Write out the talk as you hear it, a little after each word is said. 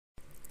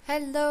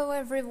Hello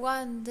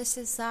everyone, this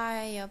is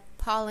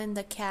Pauline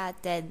the cat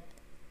and...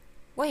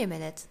 Wait a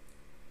minute,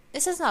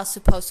 this is not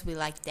supposed to be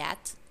like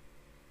that.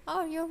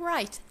 Oh, you're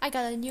right, I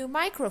got a new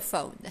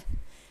microphone.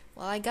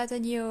 Well, I got a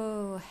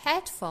new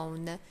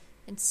headphone,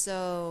 and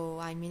so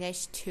I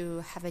managed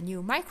to have a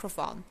new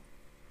microphone.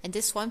 And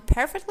this one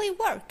perfectly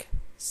works.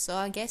 So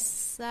I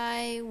guess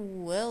I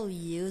will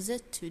use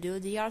it to do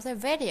the other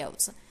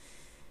videos.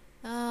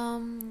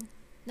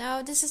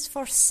 Now this is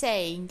for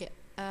saying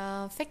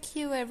thank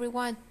you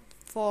everyone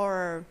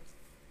for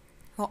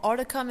all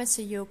the comments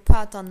you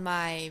put on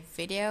my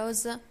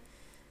videos,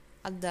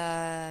 on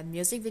the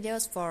music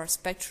videos for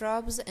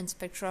Spectrobs and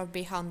Spectrum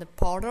Behind the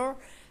Portal.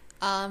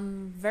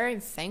 I'm very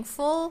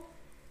thankful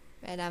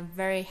and I'm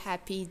very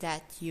happy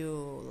that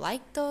you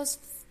like those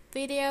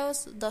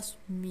videos, those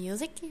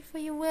music if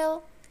you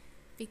will,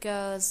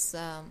 because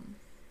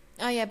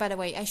oh yeah, by the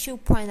way, I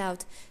should point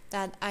out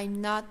that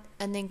I'm not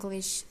an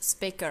English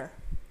speaker.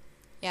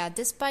 Yeah,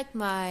 despite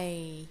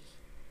my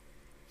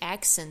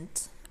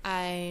accent,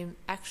 I'm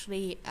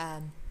actually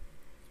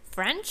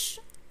French,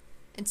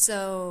 and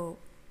so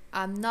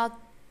I'm not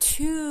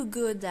too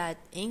good at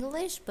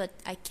English, but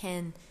I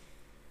can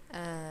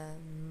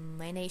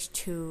manage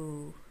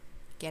to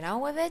get on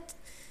with it.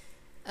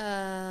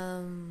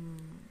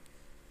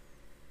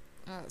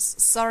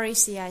 Sorry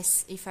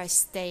if I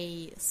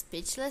stay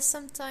speechless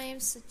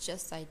sometimes,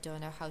 just I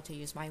don't know how to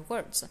use my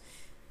words.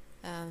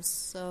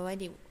 So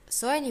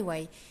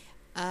anyway,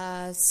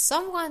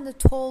 someone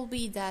told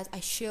me that I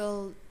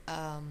should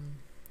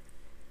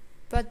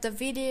put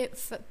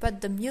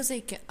the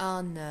music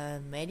on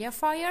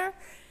Mediafire,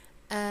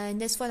 and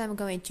that's what I'm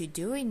going to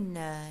do in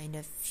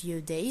a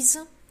few days,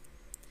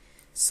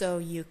 so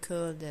you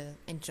could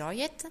enjoy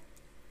it.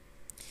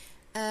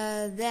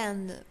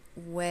 Then,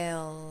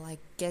 well, I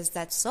guess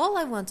that's all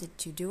I wanted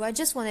to do. I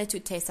just wanted to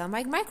test out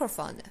my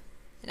microphone,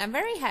 and I'm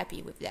very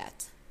happy with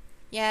that.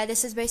 Yeah,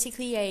 this is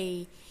basically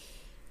a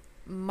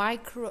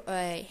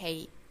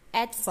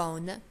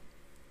headphone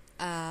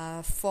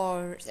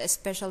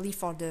especially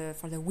for the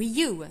Wii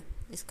U.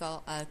 It's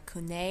called a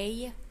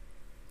Kunai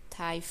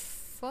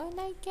Typhoon,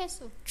 I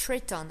guess, or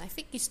Triton. I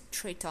think it's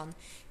Triton.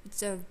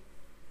 It's a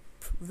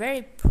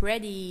very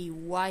pretty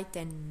white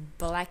and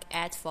black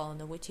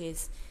headphone, which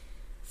is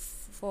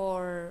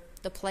for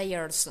the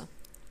players,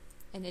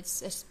 and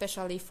it's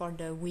especially for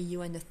the Wii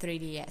U and the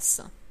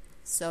 3DS.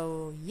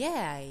 So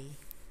yeah,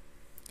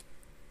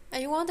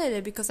 I wanted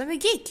it because I'm a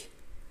geek.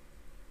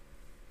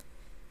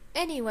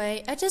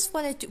 Anyway, I just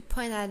wanted to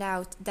point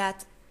out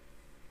that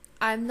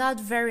I'm not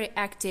very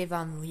active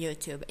on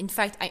YouTube. In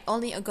fact, I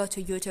only go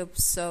to YouTube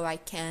so I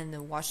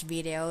can watch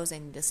videos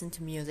and listen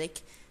to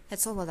music.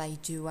 That's all what I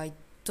do. I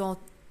don't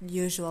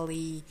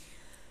usually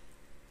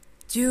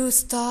do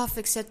stuff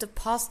except the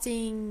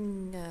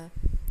posting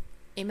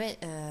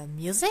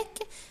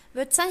music.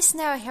 But since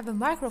now I have a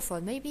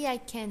microphone, maybe I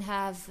can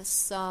have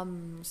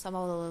some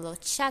little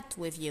chat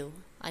with you.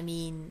 I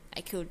mean,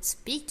 I could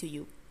speak to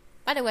you.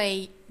 By the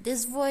way,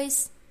 this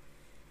voice,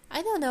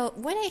 I don't know,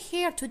 when I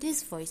hear to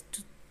this voice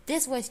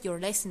you're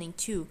listening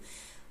to,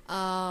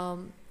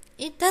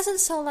 it doesn't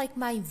sound like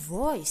my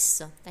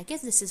voice. I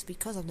guess this is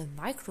because of the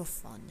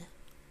microphone.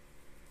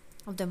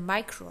 Of the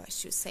micro, I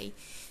should say.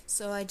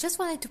 So I just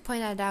wanted to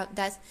point out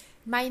that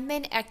my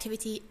main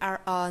activity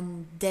are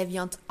on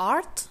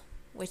DeviantArt,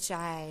 which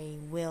I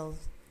will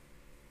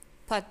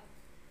put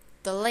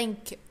the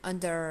link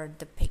under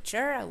the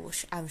picture.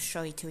 I'll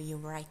show it to you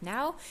right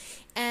now.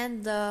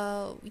 And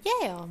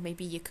yeah,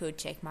 maybe you could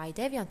check my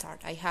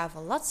DeviantArt. I have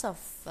lots of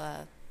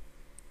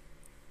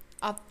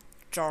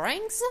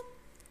drawings,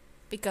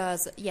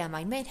 because yeah,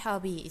 my main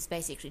hobby is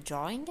basically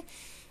drawing.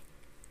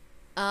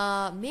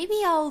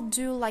 Maybe I'll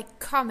do like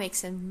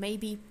comics and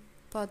maybe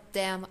put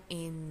them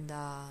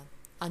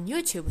on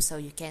YouTube so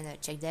you can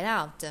check that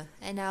out.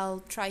 And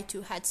I'll try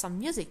to add some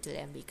music to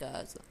them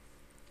because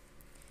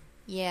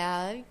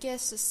yeah, I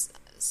guess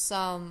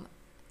some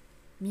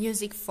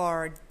music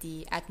for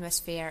the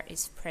atmosphere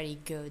is pretty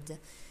good.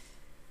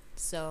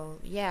 So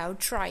yeah, I'll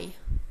try.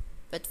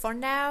 But for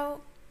now,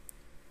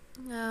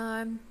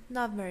 I'm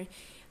not very.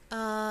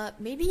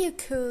 Maybe you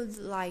could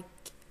like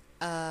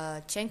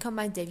check on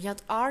my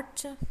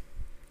DeviantArt,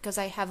 because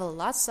I have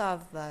lots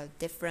of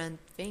different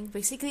things.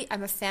 Basically,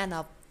 I'm a fan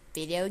of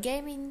video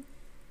gaming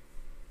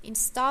and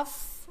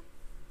stuff,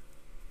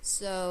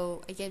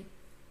 so I can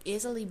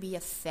easily be a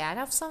fan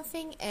of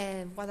something.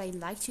 And what I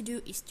like to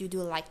do is to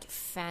do like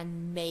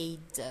fan-made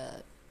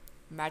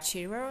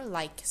material,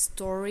 like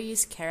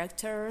stories,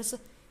 characters,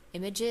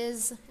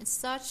 images, and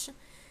such.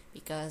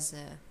 Because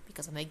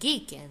I'm a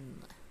geek,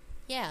 and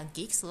yeah,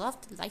 geeks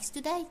likes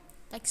to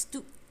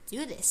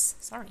do this.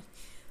 Sorry.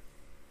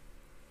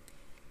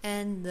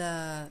 And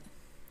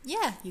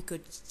yeah, you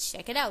could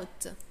check it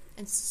out.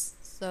 And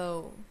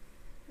so,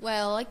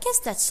 well, I guess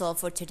that's all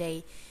for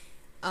today.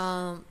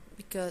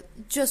 Because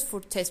just for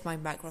test my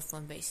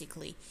microphone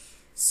basically.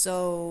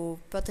 So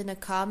put in the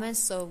comments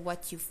so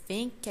what you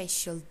think I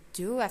should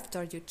do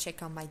after you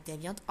check on my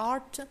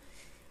DeviantArt.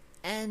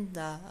 And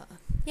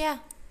yeah,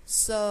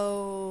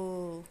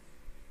 so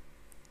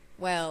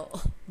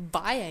Well,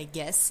 bye, I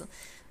guess.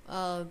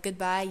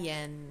 Goodbye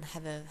and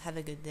have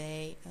a good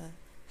day.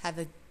 Have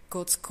a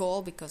good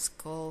school because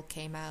school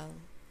came out,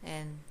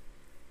 and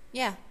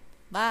yeah,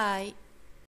 bye.